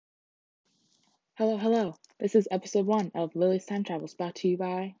Hello, hello. This is episode 1 of Lily's Time Travels, brought to you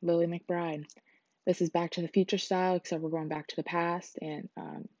by Lily McBride. This is Back to the Future style, except we're going back to the past, and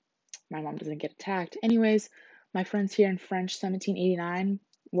my mom doesn't get attacked. Anyways, my friends here in French, 1789,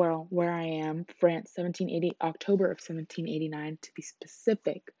 well, where I am, France, 1780, October of 1789, to be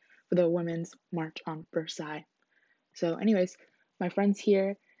specific, for the Women's March on Versailles. So, anyways, my friends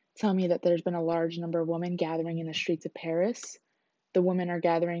here tell me that there's been a large number of women gathering in the streets of Paris. The women are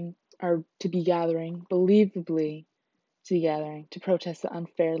to be gathering, believably to be gathering, to protest the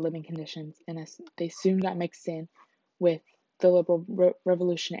unfair living conditions, and as they soon got mixed in with the liberal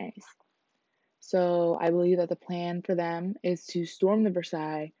revolutionaries. So I believe that the plan for them is to storm the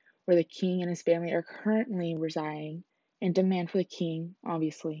Versailles, where the king and his family are currently residing, and demand for the king,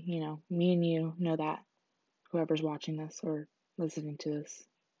 obviously, me and you know that, whoever's watching this or listening to this.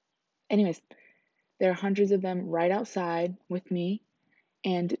 Anyways, there are hundreds of them right outside with me,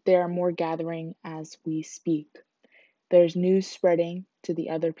 and there are more gathering as we speak. There's news spreading to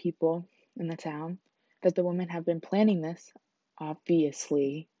the other people in the town that the women have been planning this,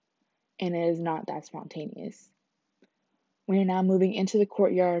 obviously, and it is not that spontaneous. We are now moving into the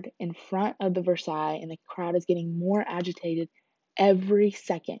courtyard in front of the Versailles, and the crowd is getting more agitated every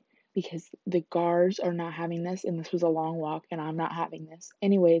second because the guards are not having this, and this was a long walk, and I'm not having this.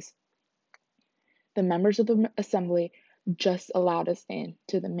 Anyways, the members of the assembly just allowed us in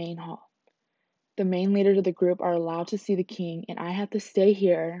to the main hall. The main leaders of the group are allowed to see the king, and I have to stay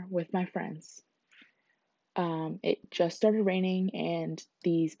here with my friends. It just started raining, and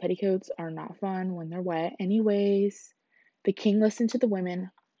these petticoats are not fun when they're wet. Anyways, the king listened to the women,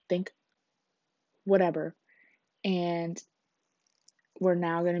 think whatever, and we're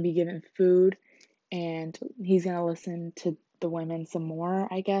now going to be given food, and he's going to listen to the women some more,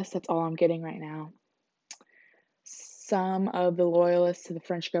 I guess. That's all I'm getting right now. Some of the loyalists to the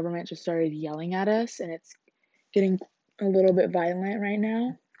French government just started yelling at us, and it's getting a little bit violent right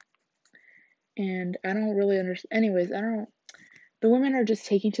now. And I don't really understand. Anyways, the women are just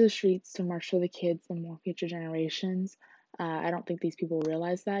taking to the streets to march for the kids and more future generations. I don't think these people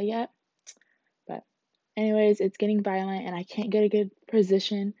realize that yet. But, anyways, it's getting violent and I can't get a good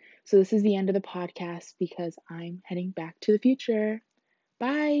position. So, this is the end of the podcast because I'm heading back to the future.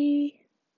 Bye.